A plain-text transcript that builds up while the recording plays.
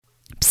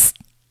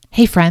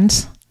Hey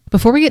friend,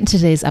 before we get into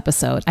today's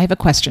episode, I have a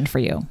question for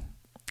you.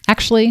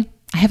 Actually,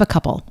 I have a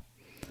couple.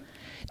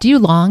 Do you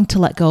long to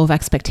let go of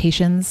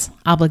expectations,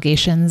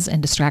 obligations,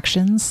 and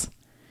distractions?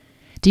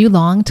 Do you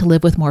long to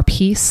live with more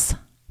peace,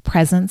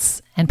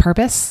 presence, and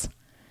purpose?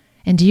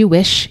 And do you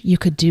wish you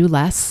could do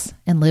less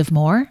and live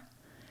more?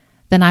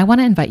 Then I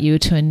want to invite you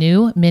to a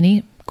new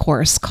mini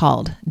course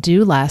called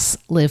Do Less,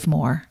 Live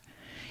More.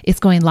 It's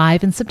going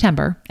live in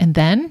September, and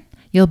then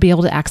you'll be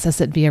able to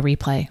access it via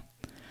replay.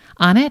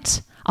 On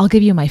it, I'll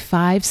give you my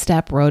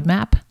 5-step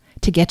roadmap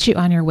to get you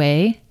on your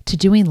way to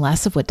doing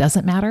less of what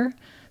doesn't matter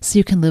so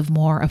you can live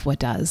more of what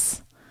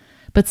does.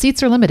 But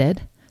seats are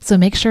limited, so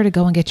make sure to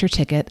go and get your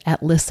ticket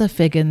at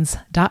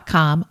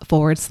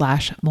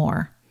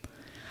lissafiggins.com/more.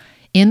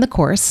 In the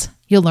course,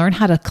 you'll learn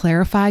how to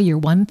clarify your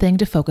one thing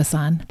to focus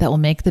on that will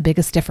make the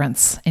biggest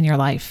difference in your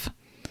life.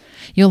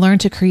 You'll learn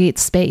to create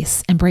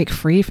space and break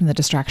free from the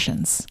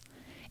distractions.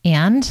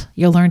 And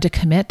you'll learn to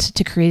commit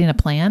to creating a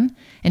plan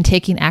and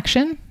taking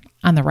action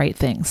on the right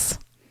things.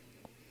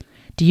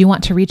 Do you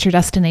want to reach your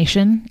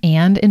destination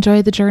and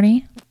enjoy the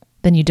journey?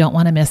 Then you don't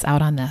want to miss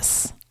out on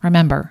this.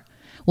 Remember,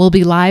 we'll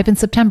be live in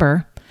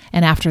September,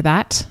 and after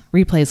that,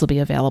 replays will be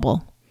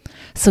available.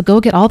 So go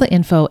get all the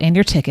info and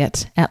your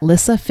ticket at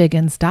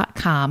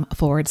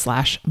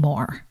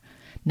lissafiggins.com/more.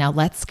 Now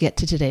let's get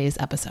to today's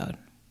episode.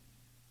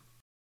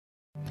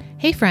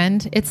 Hey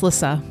friend, it's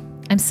Lissa.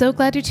 I'm so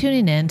glad you're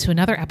tuning in to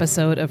another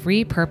episode of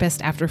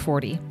Repurposed After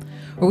 40,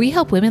 where we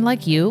help women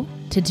like you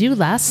to do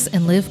less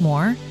and live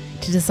more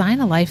to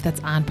design a life that's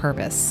on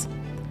purpose.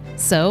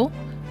 So,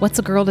 what's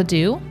a girl to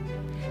do?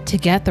 To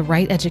get the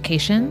right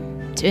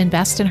education, to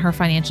invest in her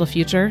financial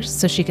future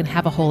so she can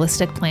have a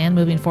holistic plan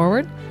moving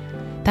forward?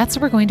 That's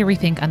what we're going to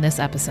rethink on this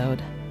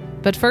episode.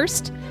 But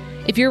first,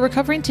 if you're a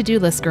recovering to-do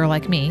list girl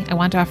like me, I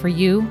want to offer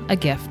you a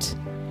gift.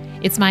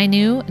 It's my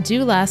new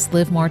Do Less,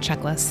 Live More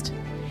checklist.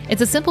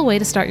 It's a simple way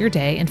to start your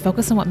day and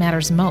focus on what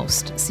matters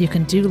most so you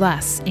can do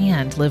less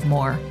and live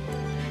more.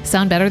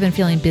 Sound better than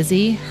feeling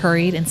busy,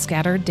 hurried, and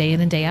scattered day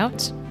in and day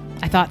out?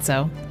 I thought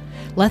so.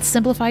 Let's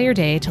simplify your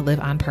day to live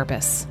on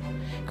purpose.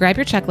 Grab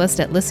your checklist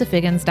at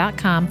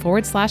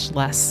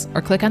lissafiggins.com/less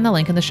or click on the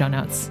link in the show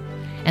notes.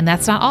 And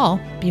that's not all.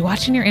 Be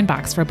watching your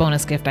inbox for a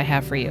bonus gift I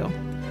have for you.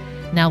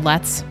 Now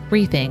let's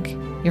rethink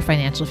your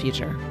financial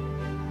future.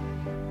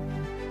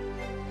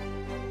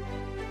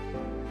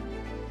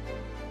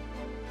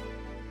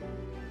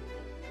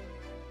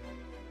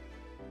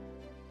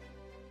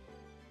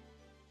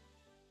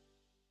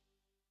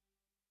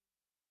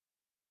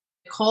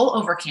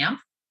 Nicole Overcamp.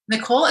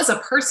 Nicole is a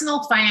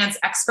personal finance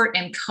expert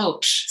and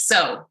coach.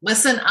 So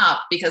listen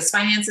up, because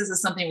finances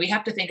is something we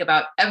have to think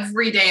about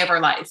every day of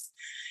our life.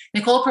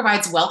 Nicole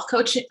provides wealth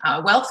coaching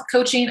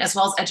as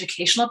well as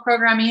educational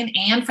programming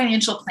and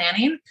financial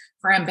planning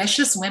for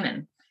ambitious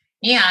women.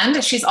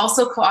 And she's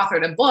also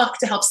co-authored a book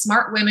to help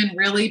smart women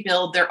really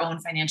build their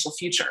own financial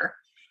future.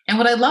 And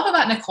what I love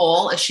about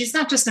Nicole is she's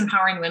not just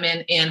empowering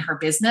women in her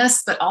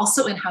business, but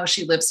also in how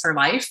she lives her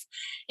life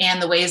and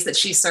the ways that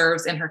she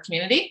serves in her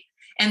community.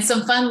 And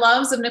some fun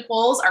loves of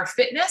Nicole's are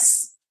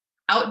fitness,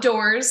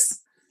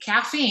 outdoors,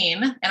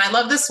 caffeine, and I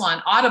love this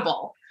one,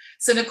 Audible.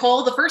 So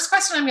Nicole, the first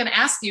question I'm going to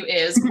ask you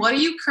is, what are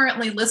you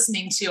currently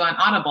listening to on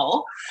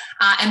Audible?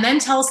 And then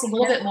tell us a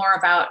little bit more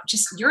about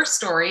just your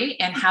story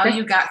and how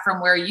you got from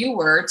where you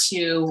were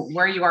to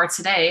where you are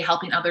today,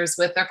 helping others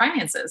with their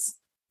finances.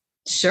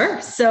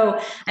 Sure. So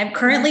I'm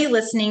currently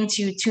listening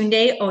to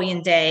Tunde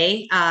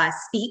Oyende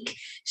speak.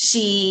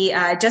 She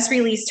just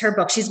released her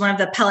book. She's one of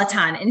the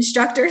Peloton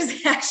instructors,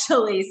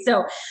 actually.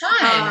 So,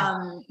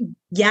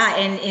 yeah.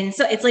 And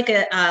so it's like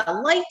a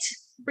light,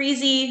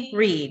 breezy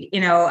read,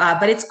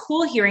 but it's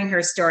cool hearing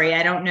her story.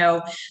 I don't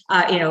know,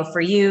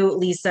 for you,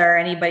 Lisa, or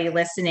anybody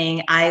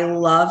listening, I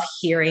love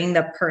hearing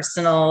the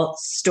personal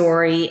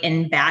story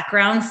and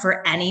background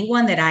for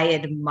anyone that I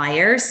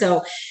admire.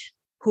 So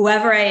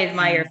whoever I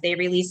admire, if they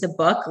release a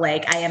book,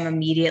 like I am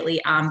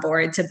immediately on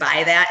board to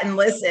buy that and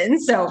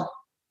listen. So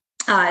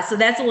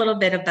that's a little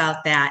bit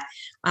about that.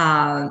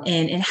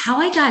 And how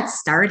I got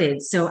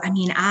started. So,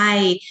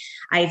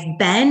 I've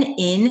been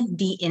in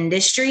the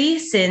industry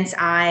since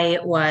I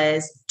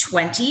was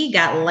 20,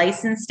 got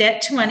licensed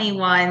at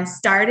 21,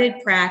 started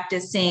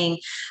practicing,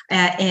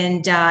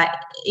 and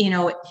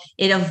it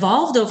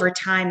evolved over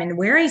time. And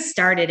where I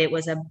started, it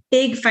was a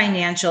big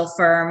financial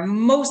firm,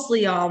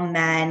 mostly all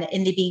men.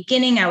 In the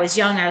beginning, I was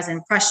young, I was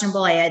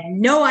impressionable. I had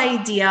no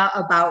idea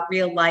about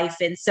real life.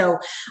 And so,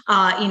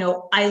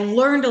 I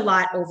learned a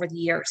lot over the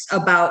years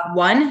about,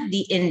 one,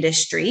 the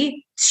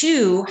industry,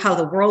 two, how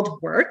the world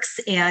works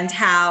and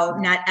how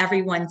not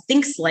everyone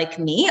thinks like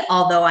me,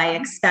 although I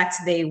expect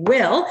they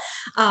will.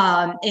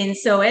 And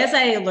so as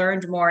I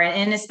learned more,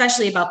 and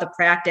especially about the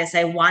practice,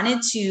 I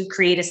wanted to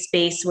create a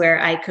space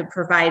where I could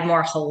provide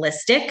more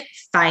holistic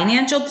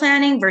financial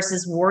planning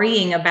versus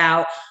worrying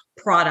about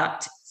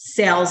product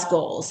sales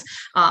goals.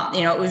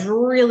 It was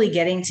really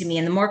getting to me,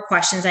 and the more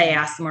questions I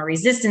asked, the more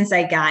resistance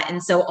I got.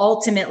 And so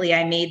ultimately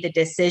I made the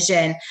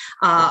decision,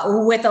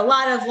 with a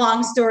lot of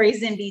long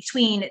stories in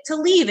between, to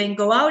leave and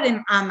go out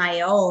on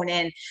my own.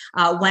 And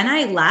when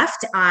I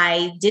left,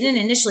 I didn't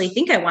initially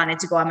think I wanted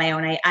to go on my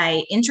own.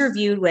 I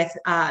interviewed with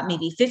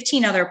maybe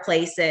 15 other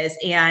places,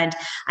 and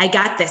I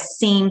got the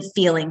same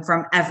feeling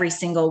from every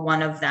single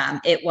one of them.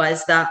 It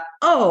was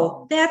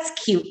oh, that's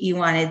cute, you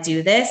want to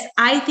do this.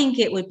 I think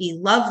it would be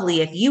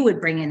lovely if you would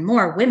bring in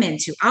more women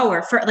to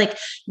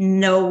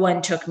no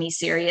one took me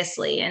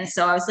seriously. And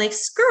so I was like,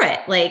 screw it.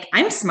 Like,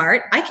 I'm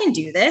smart. I can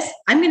do this.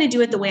 I'm going to do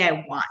it the way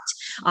I want.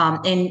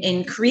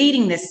 In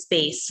creating this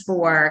space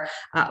for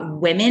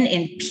women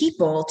and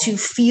people to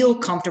feel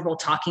comfortable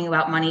talking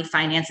about money,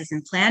 finances,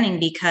 and planning,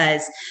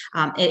 because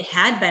it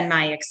had been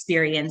my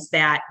experience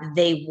that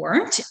they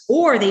weren't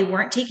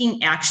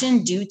taking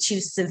action due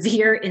to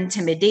severe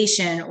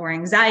intimidation or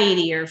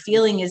anxiety, or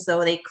feeling as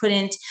though they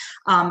couldn't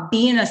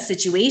be in a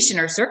situation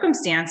or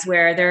circumstance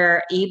where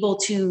they're able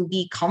to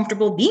be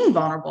comfortable being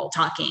vulnerable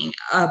talking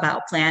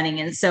about planning.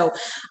 And so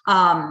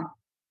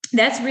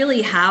that's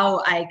really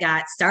how I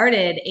got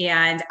started.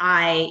 And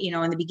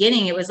in the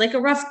beginning, it was like a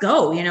rough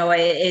go.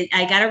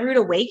 I got a rude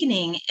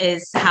awakening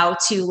is how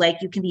to,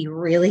 you can be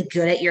really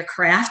good at your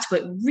craft,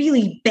 but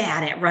really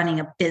bad at running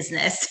a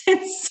business.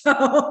 And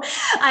so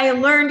I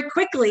learned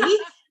quickly,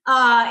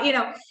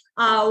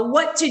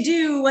 what to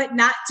do, what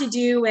not to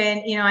do.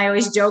 And, I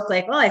always joke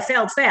I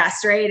failed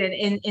fast, right?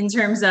 And in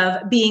terms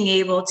of being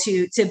able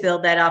to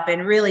build that up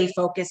and really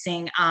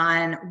focusing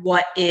on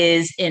what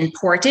is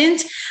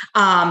important.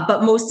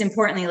 But most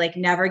importantly,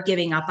 never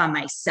giving up on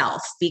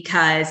myself,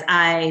 because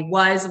I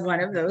was one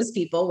of those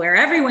people where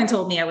everyone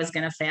told me I was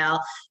going to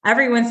fail.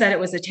 Everyone said it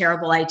was a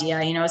terrible idea,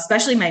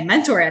 especially my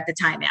mentor at the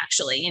time,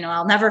 actually.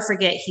 I'll never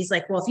forget. He's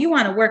like, well, if you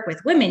want to work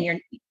with women,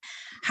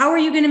 how are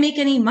you going to make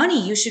any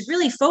money? You should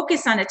really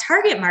focus on a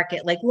target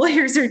market like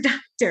lawyers or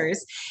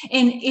doctors.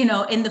 And,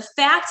 and the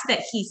fact that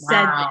he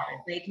said that,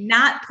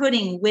 not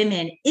putting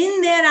women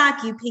in that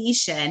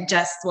occupation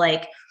just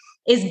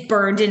is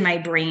burned in my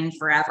brain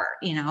forever,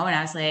 and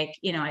I was like,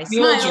 I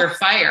fueled your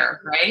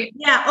fire, right?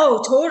 Yeah.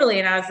 Oh, totally.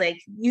 And I was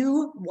like,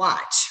 you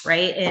watch.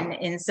 Right.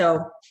 And so,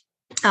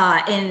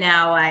 and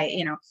now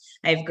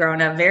I've grown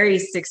a very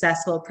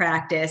successful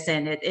practice,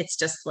 and it's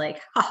just ha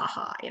ha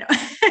ha,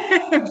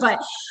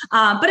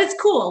 but it's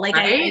cool. Right?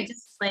 I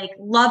just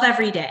love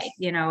every day,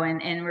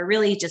 and we're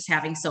really just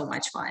having so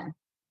much fun.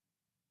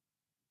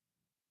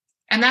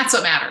 And that's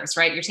what matters,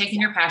 right? You're taking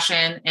your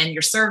passion and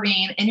you're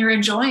serving and you're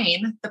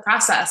enjoying the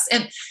process.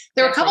 And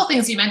there were a couple of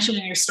things you mentioned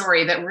in your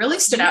story that really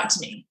stood out to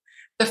me.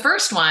 The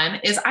first one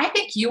is, I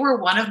think you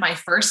were one of my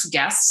first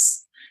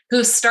guests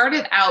who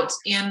started out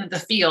in the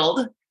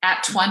field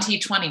at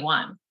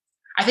 2021.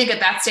 I think at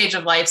that stage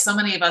of life, so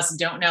many of us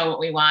don't know what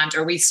we want,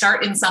 or we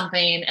start in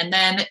something and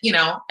then,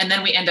 and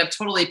then we end up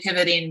totally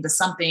pivoting to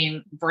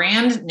something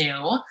brand new.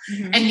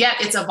 Mm-hmm. And yet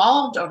it's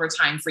evolved over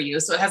time for you.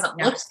 So it hasn't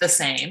looked the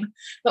same.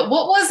 But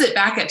what was it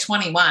back at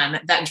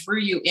 21 that drew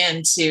you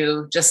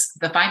into just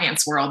the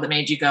finance world that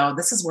made you go,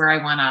 this is where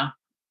I want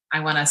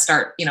to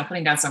start,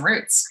 putting down some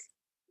roots?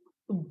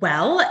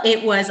 Well,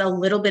 it was a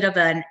little bit of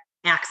an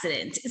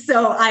accident.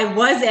 So I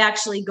was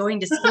actually going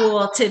to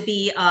school to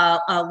be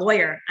a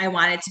lawyer. I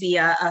wanted to be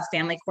a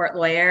family court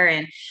lawyer.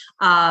 And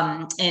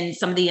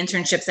some of the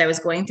internships I was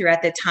going through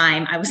at the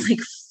time, I was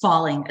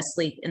falling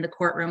asleep in the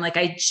courtroom.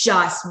 I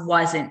just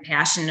wasn't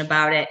passionate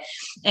about it.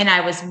 And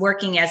I was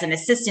working as an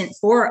assistant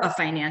for a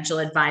financial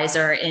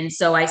advisor. And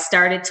so I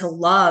started to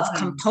love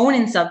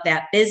components of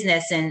that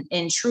business,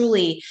 and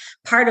truly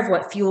part of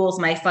what fuels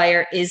my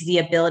fire is the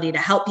ability to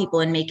help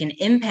people and make an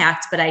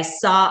impact. But I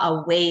saw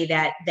a way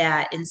that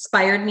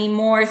inspired me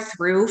more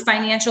through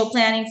financial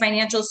planning,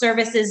 financial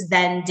services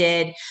than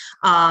did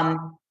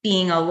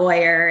being a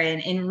lawyer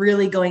and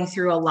really going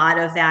through a lot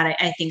of that,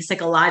 I think,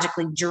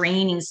 psychologically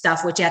draining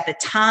stuff, which at the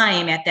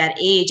time, at that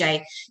age,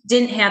 I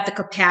didn't have the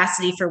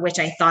capacity for which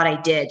I thought I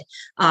did,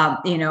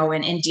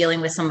 and dealing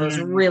with some of those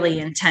really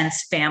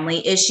intense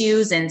family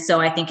issues. And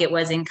so I think it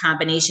was in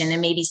combination, and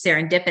maybe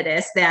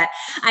serendipitous, that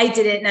I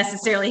didn't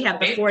necessarily have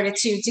the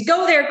fortitude to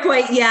go there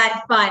quite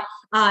yet, but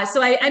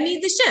so I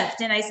made the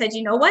shift, and I said,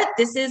 you know what,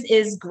 this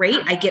is great.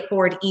 I get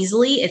bored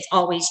easily. It's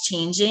always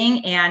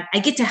changing, and I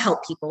get to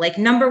help people.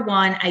 Number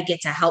one, I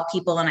get to help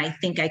people, and I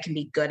think I can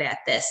be good at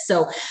this.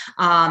 So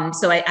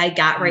I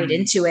got right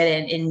into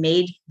it and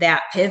made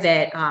that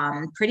pivot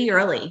pretty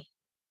early.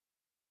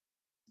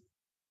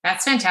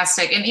 That's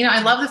fantastic. And,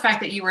 I love the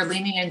fact that you were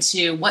leaning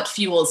into what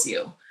fuels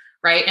you,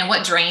 right? And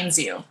what drains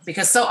you,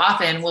 because so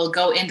often we'll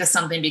go into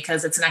something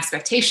because it's an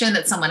expectation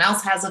that someone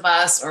else has of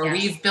us, or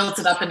we've built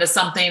it up into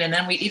something. And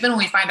then even when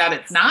we find out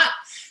it's not,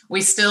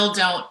 we still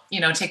don't,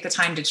 take the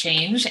time to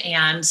change.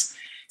 And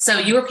so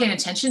you were paying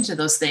attention to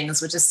those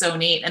things, which is so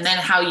neat. And then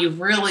how you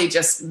really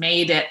just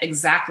made it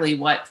exactly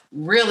what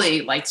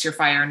really lights your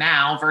fire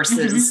now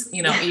versus,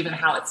 even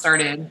how it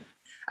started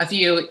a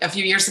few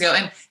years ago.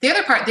 And the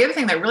other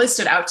thing that really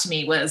stood out to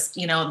me was,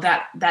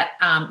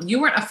 that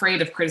you weren't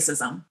afraid of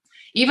criticism.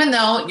 even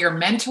though your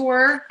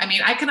mentor, I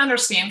mean, I can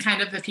understand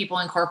kind of the people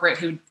in corporate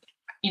who,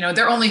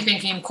 they're only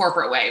thinking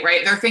corporate way,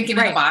 right? They're thinking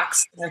in the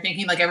box. They're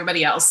thinking like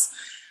everybody else.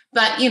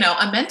 But,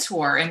 a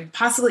mentor and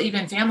possibly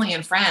even family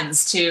and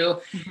friends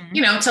to,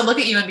 to look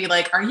at you and be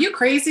like, are you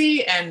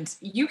crazy? And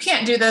you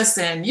can't do this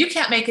and you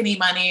can't make any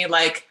money.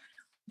 Like,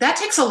 that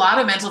takes a lot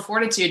of mental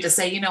fortitude to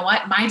say, you know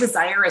what, my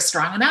desire is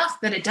strong enough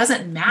that it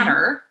doesn't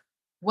matter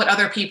what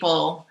other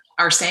people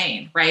are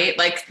saying, right?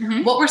 Like,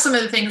 what were some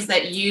of the things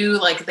that you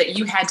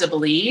had to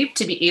believe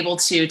to be able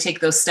to take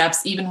those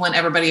steps, even when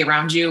everybody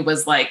around you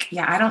was like,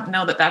 yeah, I don't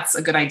know that that's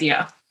a good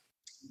idea.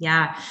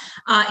 Yeah.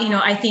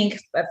 I think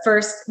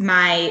first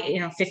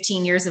my,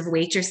 15 years of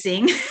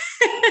waitressing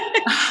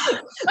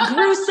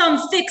grew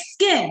some thick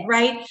skin,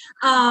 right?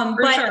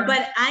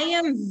 But I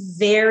am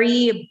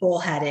very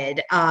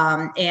bullheaded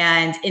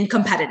and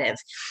competitive.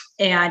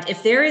 And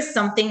if there is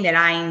something that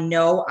I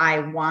know I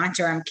want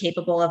or I'm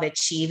capable of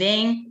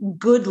achieving,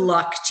 good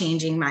luck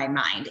changing my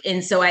mind.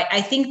 And so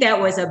I think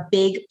that was a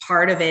big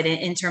part of it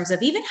in terms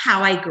of even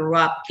how I grew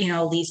up,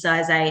 Lisa,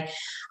 as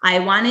I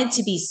wanted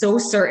to be so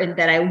certain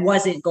that I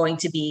wasn't going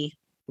to be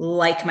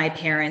like my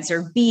parents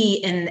or be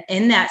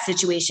in that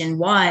situation,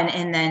 one.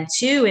 And then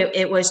two,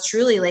 it was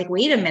truly like,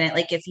 wait a minute,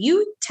 like if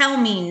you tell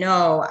me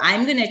no,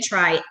 I'm going to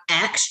try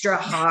extra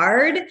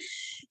hard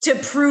to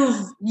prove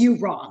you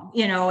wrong,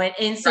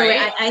 and so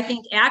right. I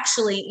think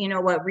actually,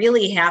 what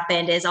really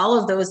happened is all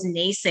of those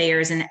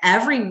naysayers and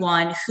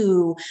everyone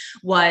who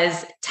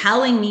was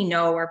telling me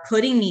no or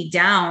putting me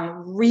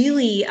down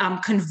really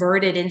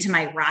converted into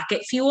my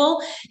rocket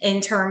fuel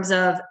in terms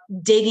of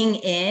digging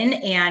in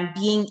and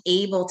being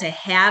able to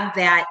have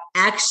that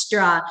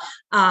extra,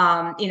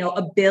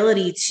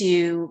 ability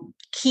to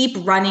keep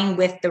running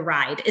with the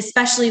ride,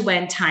 especially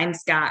when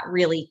times got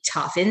really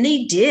tough. And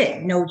they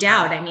did, no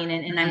doubt. I mean,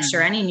 and I'm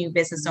sure any new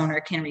business owner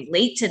can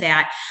relate to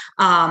that.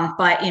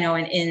 But,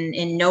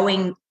 in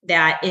knowing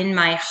that in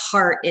my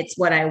heart, it's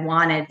what I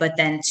wanted. But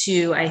then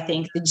two, I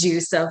think the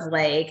juice of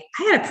like,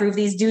 I got to prove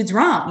these dudes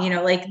wrong,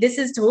 like this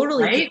is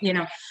totally,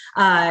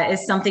 right.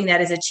 Is something that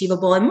is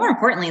achievable. And more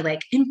importantly,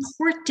 like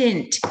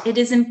important. It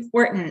is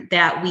important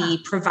that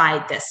we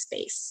provide this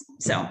space.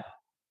 So.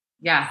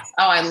 Yeah.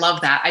 Oh, I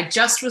love that. I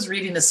just was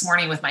reading this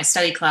morning with my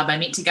study club. I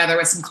meet together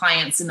with some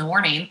clients in the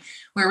morning.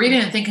 We were reading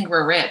and Think and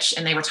Grow Rich,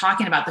 and they were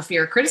talking about the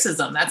fear of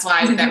criticism. That's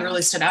why that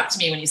really stood out to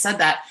me when you said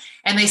that.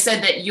 And they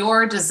said that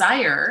your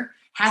desire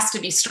has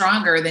to be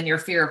stronger than your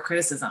fear of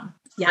criticism,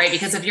 right?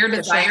 Because if your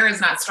desire is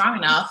not strong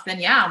enough, then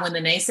when the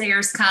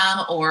naysayers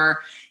come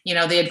or,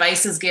 the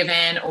advice is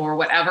given or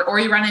whatever, or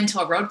you run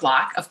into a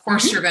roadblock, of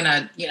course you're going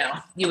to,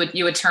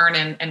 you would turn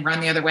and run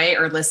the other way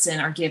or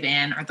listen or give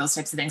in or those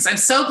types of things. So I'm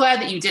so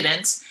glad that you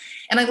didn't.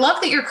 And I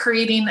love that you're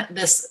creating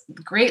this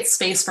great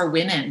space for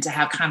women to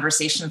have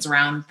conversations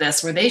around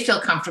this where they feel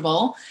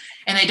comfortable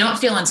and they don't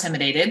feel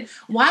intimidated.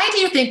 Why do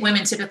you think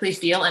women typically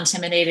feel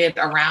intimidated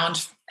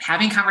around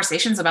having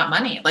conversations about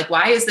money? Like,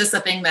 why is this a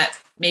thing that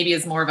maybe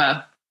is more of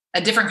a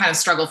different kind of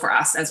struggle for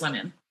us as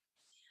women?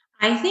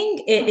 I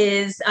think it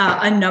is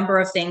a number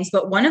of things,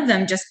 but one of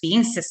them just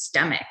being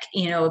systemic.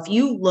 If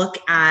you look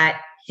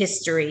at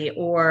history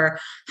or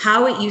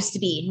how it used to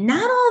be,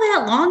 not all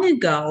that long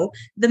ago,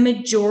 the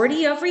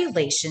majority of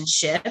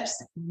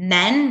relationships,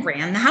 men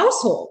ran the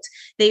household.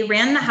 They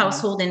ran the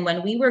household. And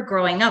when we were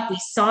growing up, we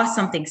saw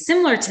something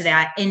similar to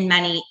that in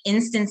many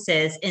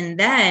instances. And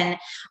then,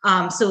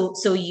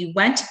 so you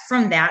went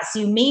from that. So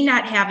you may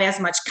not have as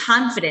much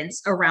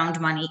confidence around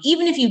money.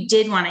 Even if you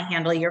did want to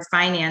handle your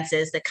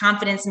finances, the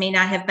confidence may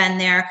not have been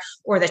there,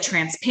 or the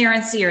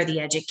transparency or the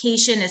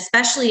education,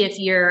 especially if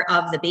you're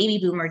of the baby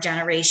boomer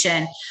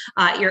generation,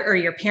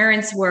 your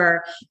parents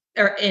were,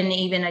 and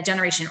even a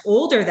generation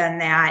older than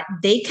that,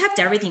 they kept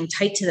everything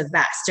tight to the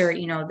vest. Or,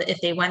 if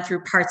they went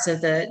through parts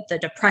of the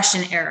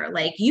Depression era,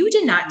 like you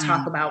did not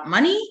talk about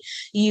money,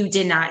 you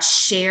did not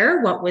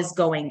share what was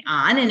going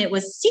on, and it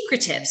was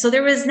secretive. So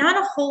there was not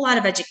a whole lot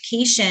of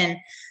education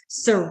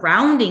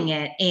surrounding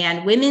it.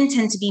 And women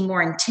tend to be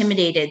more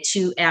intimidated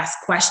to ask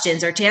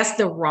questions or to ask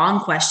the wrong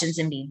questions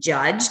and be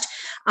judged.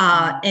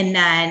 And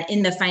then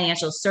in the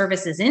financial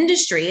services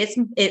industry,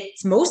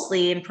 it's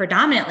mostly and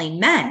predominantly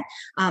men.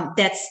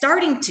 That's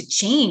starting to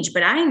change.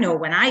 But I know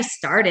when I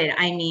started,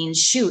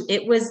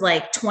 it was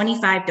like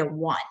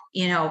 25-1.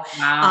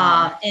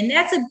 Wow. And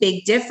that's a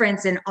big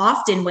difference. And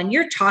often when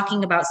you're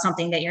talking about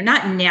something that you're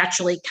not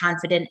naturally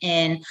confident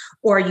in,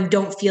 or you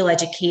don't feel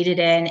educated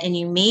in, and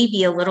you may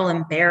be a little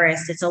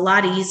embarrassed, it's a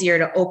lot easier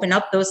to open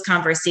up those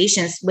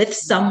conversations with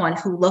someone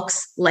who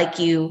looks like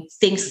you,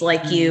 thinks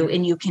like you,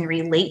 and you can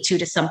relate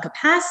to some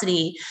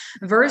capacity,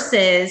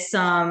 versus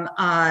some,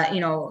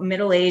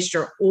 middle-aged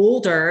or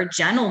older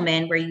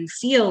gentlemen where you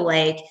feel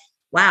like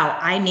wow,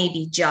 I may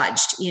be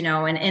judged,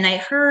 and I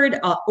heard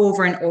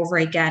over and over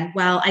again,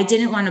 well, I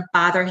didn't want to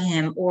bother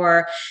him,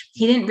 or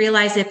he didn't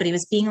realize it, but he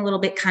was being a little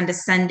bit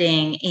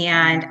condescending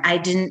and I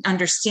didn't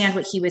understand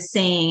what he was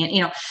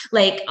saying. And,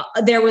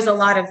 there was a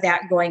lot of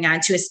that going on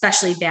too,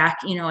 especially back,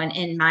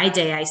 in my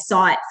day, I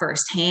saw it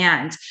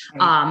firsthand,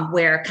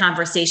 where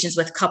conversations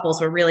with couples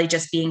were really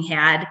just being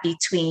had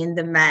between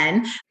the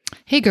men.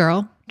 Hey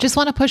girl, just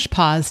want to push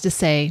pause to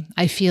say,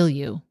 I feel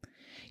you.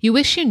 You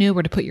wish you knew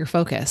where to put your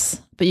focus,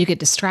 but you get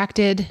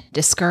distracted,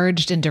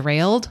 discouraged, and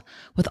derailed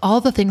with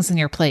all the things on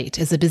your plate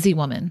as a busy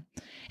woman,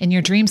 and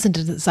your dreams and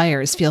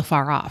desires feel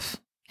far off.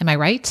 Am I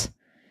right?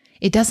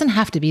 It doesn't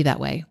have to be that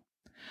way.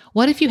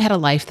 What if you had a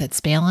life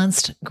that's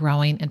balanced,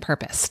 growing, and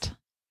purposed?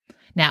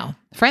 Now,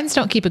 friends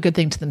don't keep a good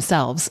thing to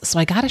themselves, so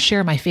I gotta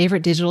share my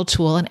favorite digital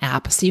tool and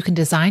app so you can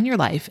design your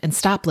life and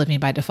stop living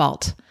by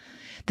default.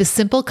 This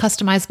simple,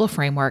 customizable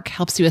framework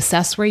helps you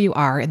assess where you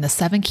are in the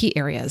 7 key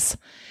areas,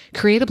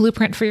 create a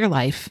blueprint for your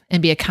life,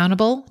 and be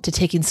accountable to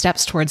taking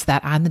steps towards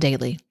that on the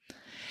daily.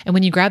 And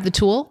when you grab the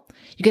tool,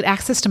 you get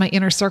access to my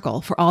inner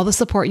circle for all the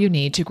support you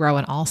need to grow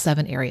in all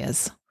 7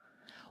 areas.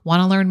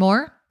 Want to learn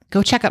more?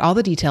 Go check out all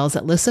the details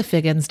at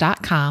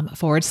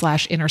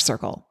lissafiggins.com/inner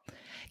circle.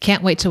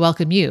 Can't wait to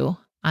welcome you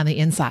on the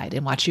inside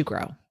and watch you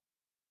grow.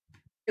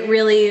 It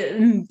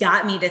really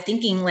got me to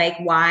thinking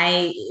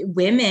why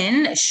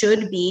women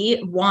should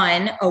be,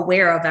 one,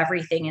 aware of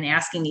everything and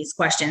asking these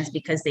questions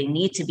because they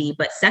need to be.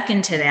 But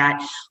second to that,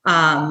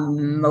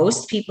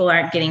 most people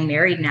aren't getting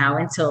married now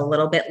until a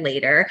little bit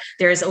later.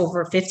 There's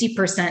over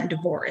 50%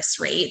 divorce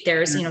rate.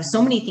 There's,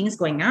 so many things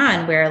going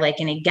on where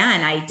and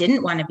again, I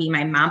didn't want to be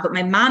my mom, but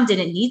my mom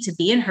didn't need to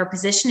be in her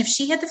position if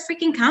she had the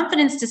freaking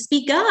confidence to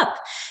speak up,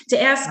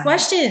 to ask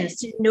questions,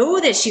 to know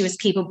that she was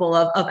capable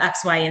of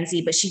X, Y, and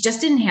Z, but she just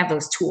didn't have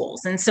those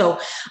tools. And so,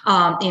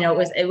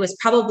 it was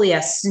probably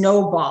a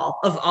snowball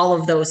of all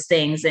of those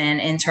things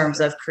in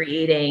terms of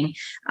creating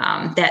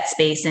that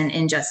space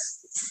and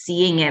just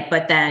seeing it.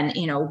 But then,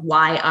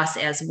 why us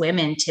as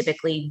women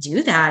typically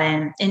do that,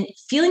 and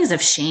feelings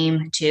of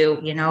shame too,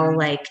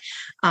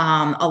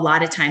 a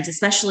lot of times,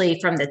 especially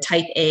from the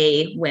type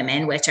A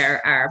women, which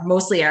are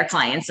mostly our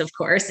clients, of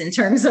course, in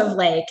terms of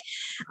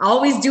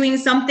always doing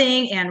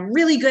something and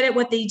really good at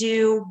what they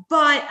do,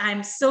 but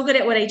I'm so good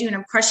at what I do and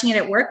I'm crushing it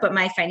at work, but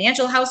my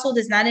financial household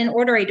is not in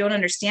order. I don't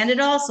understand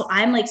it all. So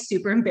I'm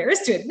super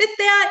embarrassed to admit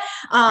that.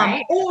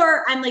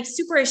 Or I'm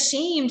super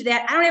ashamed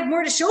that I don't have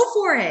more to show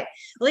for it.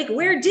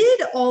 Where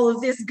did all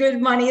of this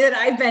good money that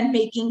I've been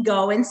making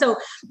go? And so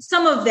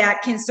some of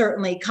that can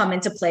certainly come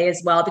into play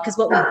as well, because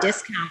what we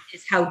discount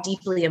is how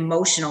deeply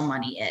emotional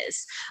money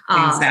is.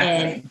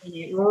 And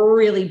it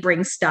really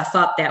brings stuff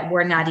up that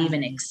we're not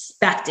even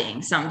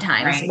expecting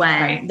sometimes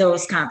when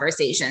those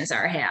conversations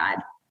are had.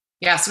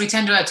 Yeah. So we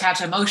tend to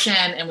attach emotion,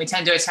 and we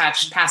tend to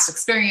attach past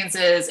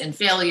experiences and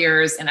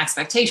failures and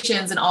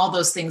expectations and all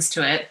those things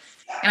to it.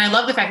 And I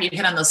love the fact that you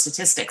hit on those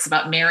statistics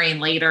about marrying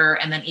later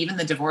and then even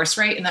the divorce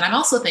rate. And then I'm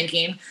also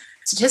thinking,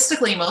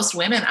 statistically, most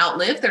women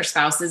outlive their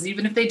spouses,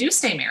 even if they do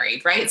stay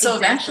married, right? So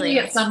eventually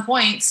at some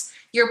point,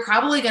 you're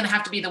probably going to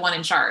have to be the one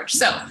in charge.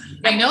 So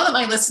I know that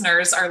my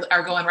listeners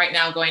are going right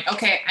now going,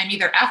 okay, I'm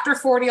either after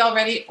 40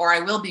 already, or I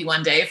will be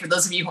one day, for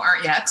those of you who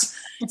aren't yet.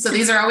 So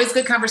these are always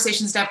good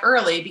conversations to have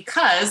early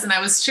because, and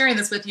I was sharing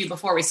this with you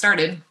before we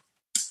started,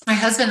 my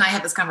husband and I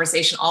have this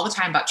conversation all the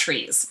time about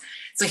trees.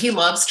 So he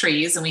loves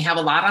trees and we have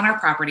a lot on our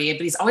property,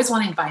 but he's always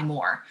wanting to buy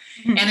more.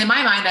 Mm-hmm. And in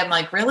my mind, I'm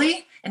like,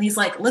 really? And he's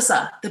like,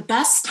 Lissa, the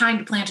best time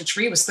to plant a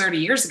tree was 30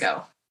 years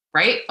ago,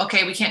 right?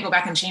 Okay, we can't go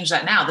back and change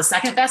that now. The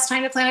second best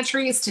time to plant a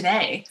tree is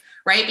today,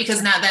 right?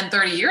 Because now then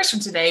 30 years from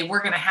today, we're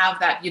going to have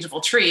that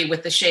beautiful tree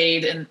with the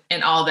shade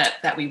and all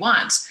that we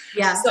want.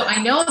 Yeah. So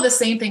I know the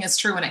same thing is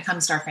true when it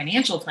comes to our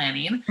financial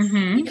planning,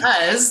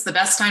 because the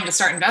best time to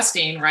start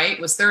investing, right,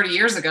 was 30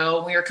 years ago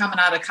when we were coming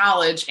out of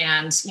college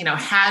and,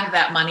 had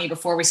that money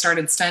before we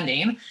started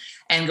spending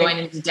and going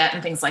into debt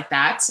and things like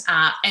that.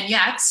 And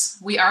yet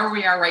we are where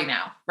we are right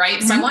now, right?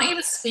 Mm-hmm. So I want you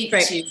to speak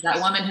to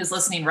that woman who's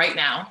listening right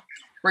now,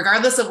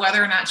 regardless of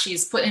whether or not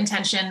she's put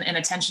intention and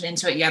attention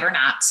into it yet or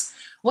not.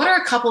 What are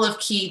a couple of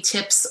key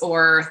tips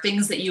or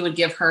things that you would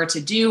give her to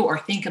do or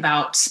think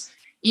about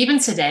even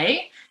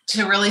today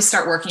to really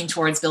start working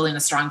towards building a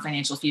strong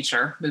financial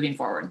future moving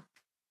forward?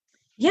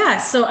 Yeah.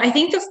 So I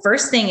think the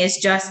first thing is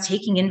just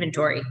taking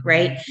inventory,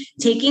 right?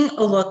 Taking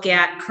a look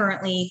at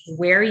currently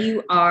where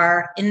you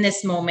are in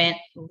this moment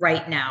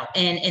right now.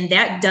 And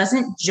that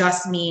doesn't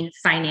just mean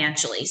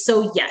financially.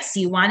 So yes,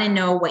 you want to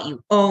know what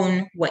you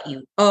own, what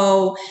you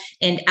owe,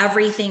 and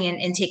everything,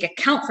 and take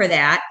account for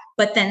that.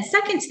 But then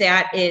second to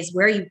that is,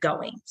 where are you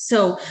going?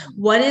 So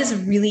what is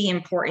really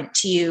important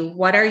to you?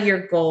 What are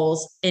your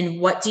goals and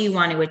what do you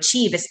want to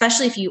achieve?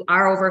 Especially if you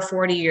are over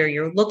 40 or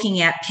you're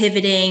looking at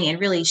pivoting and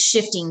really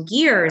shifting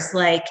gears,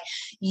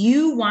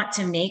 you want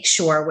to make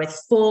sure with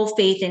full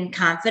faith and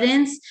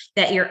confidence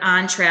that you're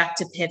on track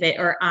to pivot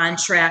or on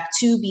track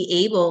to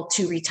be able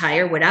to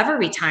retire, whatever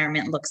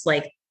retirement looks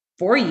like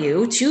for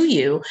you, to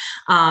you,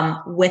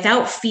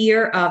 without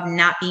fear of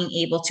not being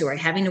able to, or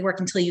having to work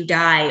until you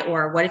die,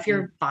 or what if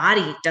your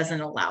body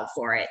doesn't allow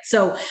for it?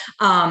 So,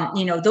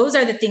 those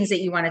are the things that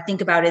you want to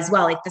think about as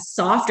well, like the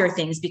softer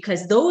things,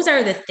 because those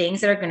are the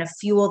things that are going to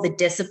fuel the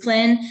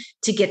discipline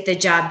to get the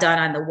job done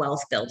on the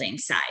wealth building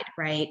side,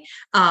 right?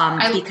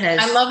 Because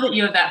I love that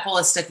you have that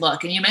holistic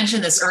look. And you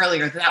mentioned this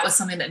earlier, that was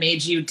something that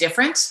made you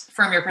different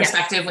from your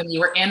perspective when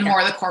you were in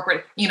more of the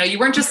corporate, you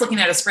weren't just looking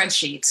at a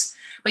spreadsheet,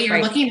 but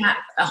you're looking at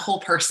a whole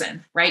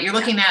person, right? You're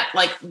looking at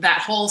like that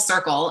whole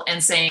circle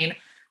and saying,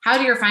 how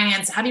do you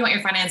want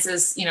your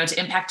finances, to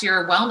impact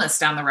your wellness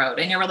down the road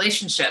and your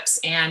relationships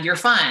and your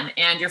fun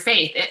and your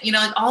faith,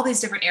 like all these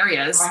different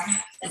areas,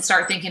 and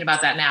start thinking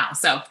about that now.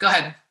 So go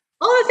ahead.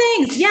 All the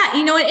things. Yeah.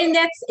 And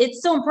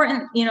it's so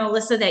important,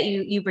 Alyssa, that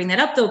you bring that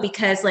up though,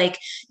 because like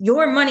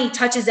your money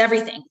touches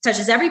everything,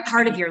 touches every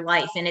part of your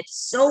life, and it's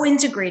so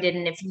integrated.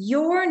 And if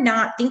you're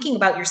not thinking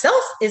about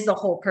yourself as the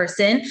whole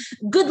person,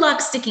 good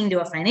luck sticking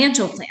to a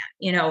financial plan,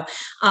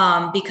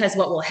 because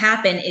what will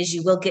happen is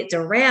you will get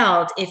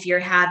derailed if you're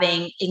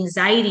having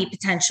anxiety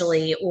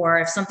potentially, or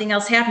if something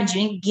else happens,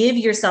 you didn't give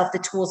yourself the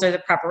tools or the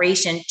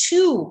preparation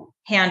to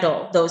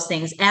handle those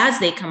things as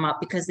they come up,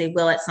 because they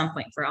will at some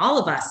point for all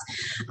of us.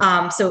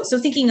 So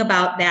thinking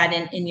about that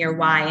in your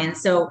why. And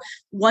so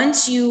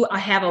once you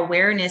have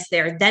awareness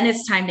there, then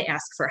it's time to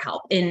ask for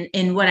help.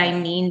 And what I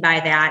mean by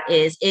that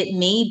is it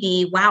may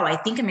be, wow, I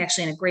think I'm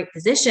actually in a great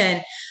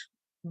position,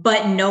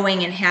 but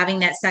knowing and having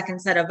that second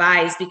set of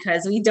eyes,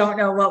 because we don't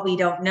know what we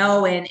don't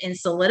know, and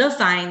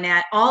solidifying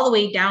that all the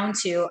way down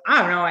to, I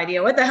have no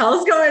idea what the hell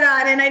is going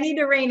on and I need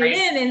to rein it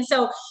in. And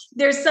so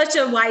there's such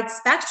a wide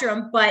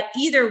spectrum, but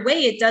either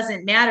way, it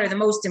doesn't matter. The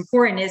most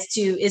important is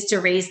to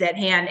raise that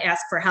hand,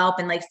 ask for help,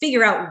 and like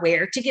figure out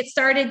where to get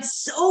started,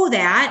 so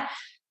that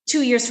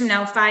 2 years from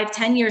now, 5,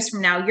 10 years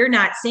from now, you're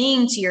not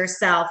saying to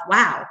yourself,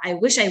 wow, I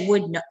wish I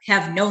would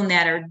have known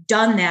that or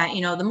done that.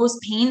 The most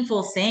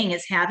painful thing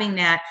is having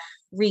that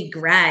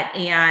regret.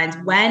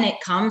 And when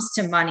it comes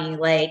to money,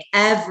 like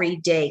every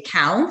day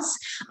counts.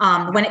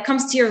 When it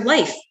comes to your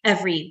life,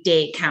 every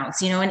day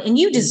counts, and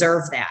you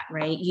deserve that,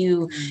 right?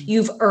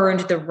 You've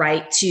earned the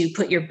right to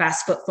put your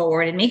best foot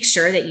forward and make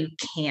sure that you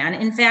can,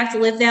 in fact,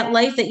 live that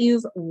life that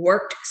you've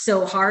worked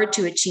so hard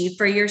to achieve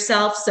for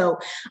yourself. So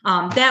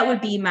that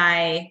would be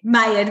my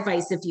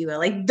advice, if you will,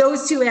 like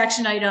those 2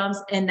 action items,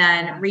 and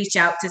then reach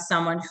out to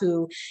someone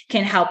who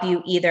can help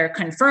you either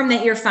confirm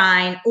that you're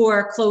fine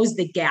or close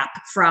the gap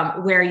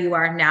from where you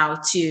are now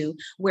to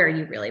where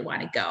you really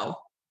want to go.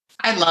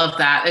 I love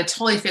that. It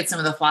totally fits in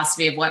with the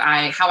philosophy of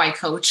how I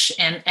coach,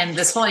 and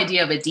this whole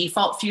idea of a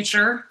default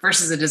future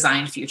versus a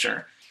designed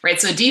future, right?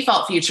 So a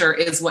default future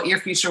is what your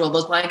future will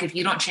look like if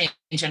you don't change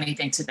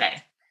anything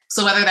today.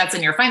 So whether that's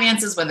in your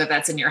finances, whether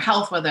that's in your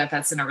health, whether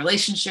that's in a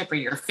relationship or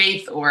your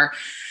faith or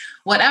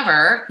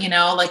whatever,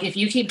 like if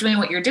you keep doing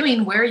what you're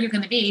doing, where are you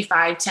going to be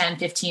 5, 10,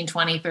 15,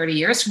 20, 30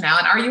 years from now?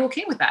 And are you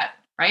okay with that?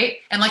 Right.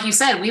 And like you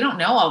said, we don't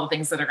know all the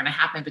things that are going to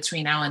happen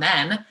between now and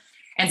then.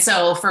 And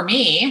so for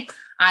me,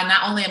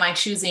 not only am I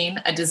choosing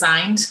a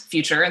designed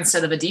future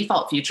instead of a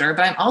default future,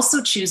 but I'm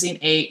also choosing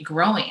a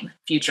growing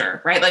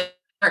future, right? Like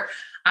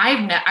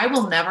I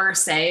will never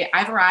say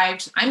I've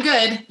arrived, I'm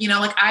good.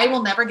 Like I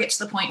will never get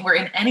to the point where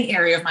in any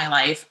area of my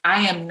life,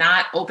 I am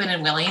not open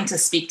and willing to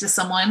speak to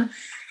someone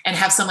and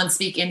have someone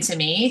speak into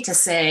me to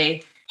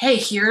say, hey,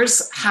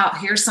 here's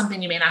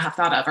something you may not have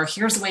thought of, or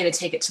here's a way to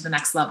take it to the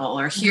next level,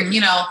 or here,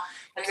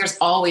 and there's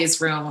always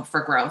room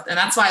for growth. And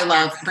that's why I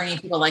love bringing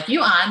people like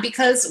you on,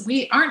 because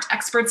we aren't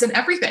experts in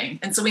everything.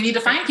 And so we need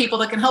to find people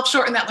that can help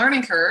shorten that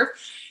learning curve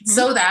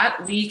so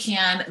that we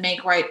can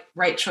make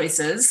right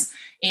choices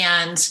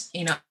and,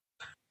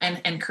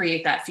 and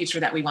create that future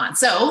that we want.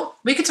 So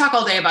we could talk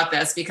all day about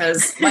this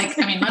because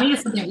money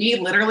is something we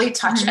literally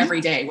touch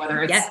every day,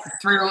 whether it's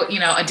through,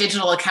 a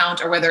digital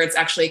account or whether it's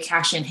actually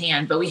cash in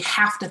hand, but we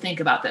have to think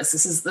about this.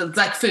 This is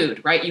like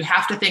food, right? You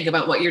have to think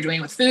about what you're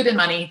doing with food and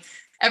money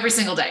every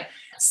single day.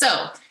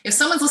 So if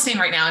someone's listening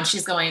right now and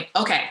she's going,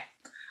 okay,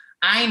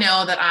 I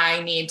know that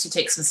I need to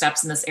take some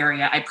steps in this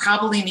area. I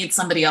probably need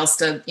somebody else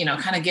to,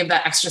 kind of give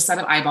that extra set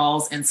of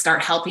eyeballs and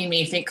start helping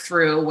me think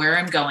through where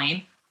I'm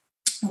going.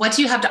 What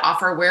do you have to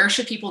offer? Where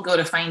should people go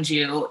to find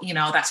you?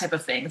 That type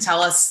of thing.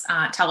 Tell us,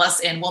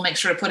 and we'll make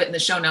sure to put it in the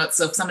show notes.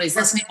 So if somebody's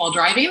listening while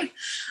driving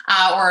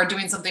or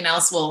doing something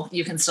else,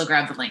 you can still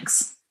grab the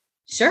links.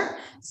 Sure.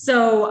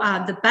 So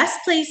the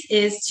best place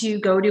is to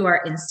go to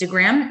our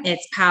Instagram.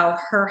 It's Pow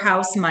Her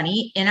House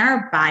Money. In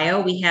our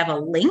bio, we have a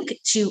link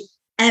to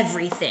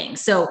everything.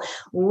 So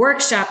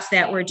workshops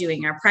that we're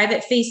doing, our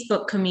private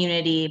Facebook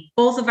community,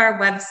 both of our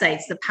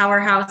websites, the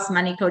Powerhouse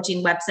Money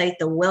Coaching website,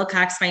 the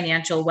Wilcox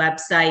Financial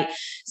website.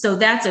 So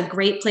that's a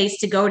great place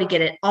to go to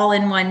get it all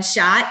in one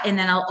shot. And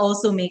then I'll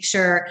also make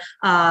sure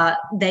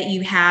that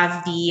you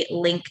have the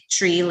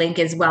Linktree link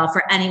as well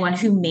for anyone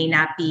who may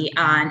not be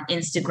on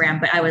Instagram.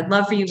 But I would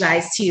love for you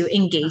guys to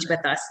engage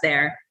with us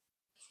there.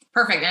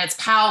 Perfect. And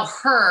it's Pow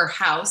Her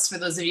House for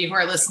those of you who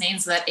are listening.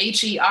 So that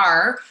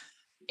HER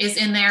is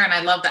in there. And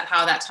I love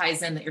how that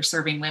ties in that you're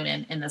serving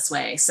women in this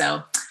way.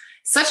 So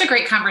Such a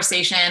great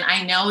conversation.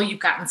 I know you've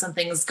gotten some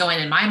things going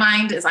in my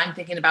mind as I'm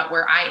thinking about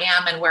where I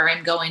am and where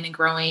I'm going and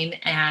growing,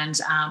 and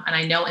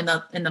I know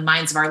in the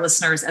minds of our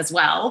listeners as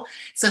well.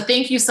 So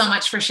thank you so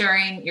much for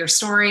sharing your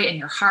story and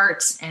your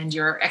heart and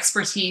your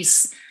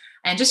expertise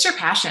and just your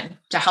passion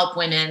to help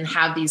women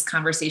have these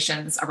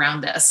conversations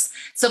around this.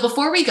 So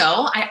before we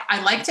go,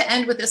 I like to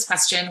end with this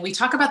question. We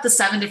talk about the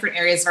 7 different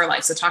areas of our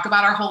life. So talk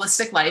about our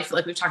holistic life,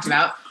 like we've talked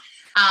about.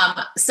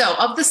 So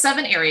of the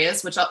 7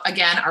 areas, which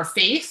again are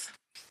faith,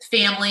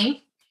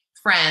 family,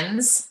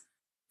 friends,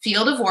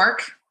 field of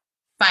work,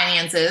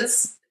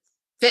 finances,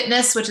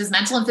 fitness, which is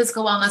mental and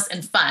physical wellness,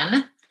 and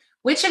fun.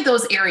 Which of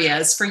those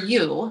areas for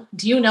you,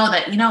 do you know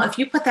that, if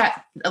you put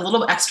that a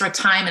little extra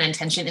time and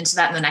intention into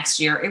that in the next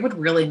year, it would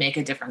really make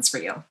a difference for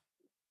you?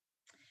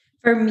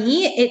 For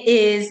me, it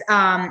is,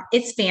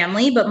 it's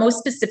family, but most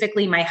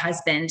specifically my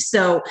husband.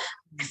 So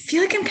I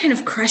feel like I'm kind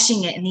of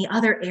crushing it in the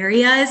other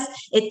areas.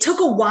 It took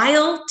a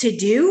while to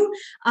do,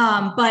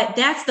 but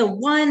that's the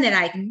one that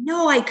I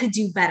know I could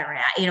do better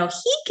at. He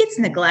gets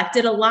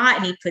neglected a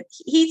lot, and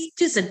he's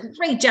just a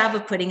great job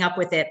of putting up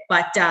with it.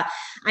 But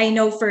I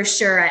know for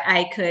sure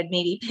I could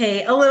maybe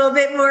pay a little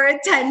bit more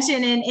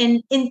attention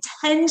and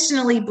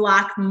intentionally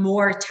block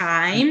more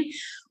time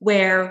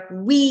where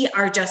we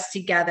are just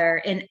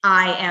together and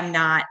I am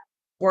not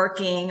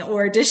working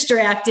or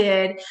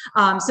distracted.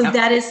 So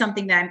that is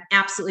something that I'm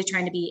absolutely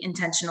trying to be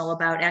intentional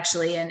about,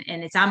 actually. And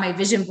it's on my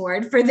vision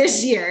board for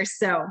this year.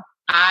 So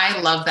I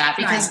love that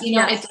because,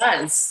 it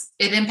does.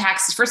 It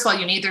impacts, first of all,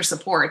 you need their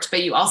support,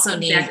 but you also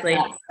need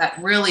that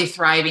really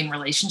thriving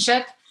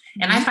relationship.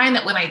 Mm-hmm. And I find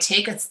that when I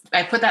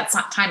put that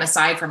time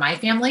aside for my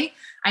family,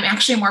 I'm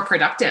actually more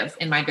productive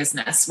in my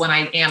business when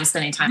I am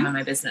spending time on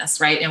my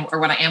business, right? Or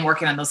when I am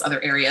working on those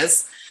other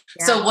areas.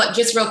 Yeah. So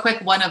just real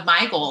quick, one of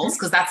my goals,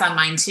 because that's on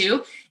mine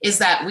too, is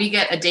that we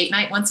get a date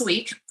night once a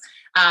week.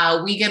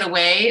 We get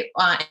away,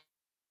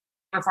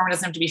 performance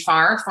doesn't have to be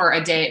far, for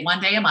one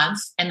day a month.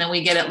 And then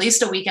we get at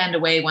least a weekend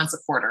away once a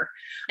quarter.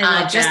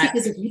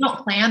 Because if you don't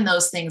plan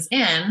those things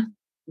in,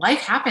 life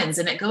happens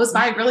and it goes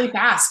by really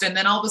fast. And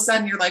then all of a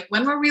sudden you're like,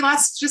 when were we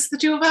last just the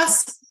two of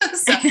us?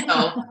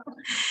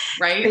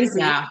 Right? Crazy.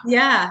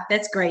 Yeah,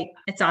 that's great.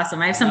 It's awesome.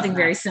 I have something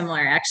very similar,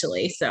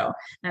 actually. So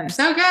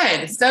so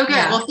good.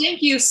 Yeah. Well,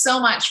 thank you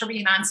so much for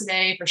being on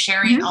today, for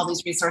sharing all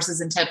these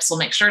resources and tips. We'll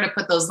make sure to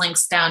put those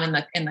links down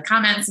in the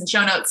comments and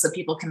show notes so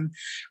people can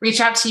reach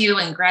out to you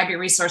and grab your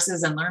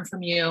resources and learn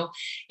from you.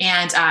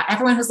 And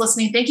everyone who's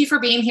listening, thank you for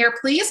being here.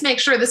 Please make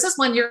sure this is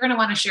one you're going to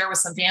want to share with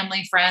some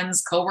family,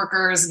 friends,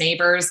 coworkers,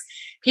 neighbors,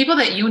 people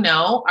that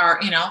are,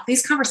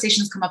 these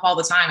conversations come up all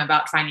the time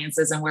about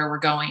finances and where we're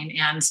going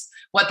and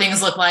what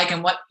things look like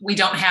and what we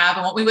don't have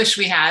and what we wish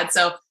we had.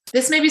 So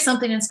this may be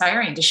something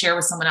inspiring to share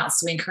with someone else.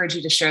 So we encourage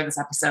you to share this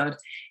episode,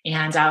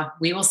 and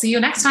we will see you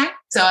next time.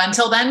 So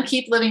until then,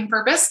 keep living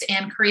purposed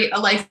and create a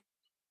life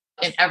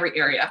in every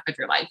area of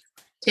your life.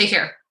 Take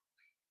care.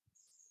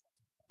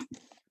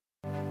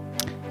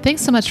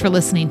 Thanks so much for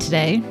listening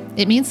today.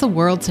 It means the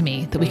world to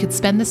me that we could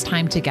spend this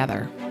time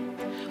together.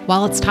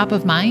 While it's top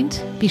of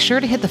mind, be sure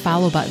to hit the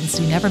follow button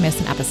so you never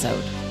miss an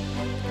episode.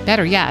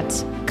 Better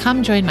yet,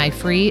 come join my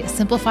free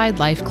Simplified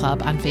Life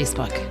Club on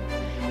Facebook.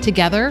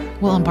 Together,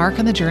 we'll embark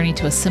on the journey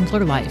to a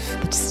simpler life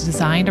that's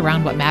designed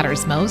around what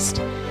matters most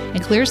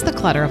and clears the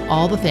clutter of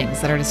all the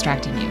things that are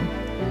distracting you.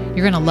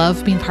 You're going to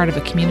love being part of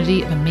a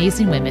community of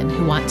amazing women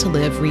who want to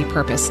live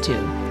repurposed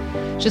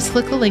too. Just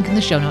click the link in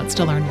the show notes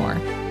to learn more.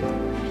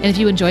 And if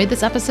you enjoyed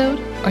this episode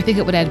or think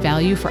it would add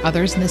value for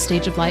others in this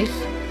stage of life,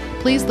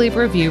 please leave a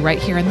review right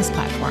here on this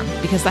platform,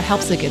 because that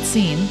helps it get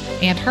seen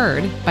and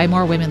heard by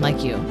more women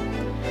like you.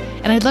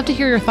 And I'd love to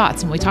hear your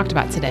thoughts on what we talked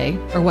about today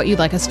or what you'd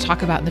like us to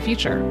talk about in the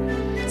future.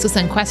 So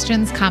send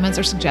questions, comments,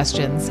 or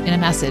suggestions in a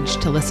message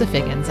to Lissa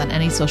Figgins on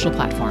any social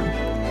platform.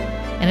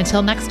 And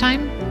until next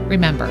time,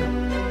 remember,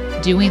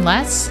 doing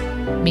less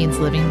means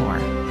living more.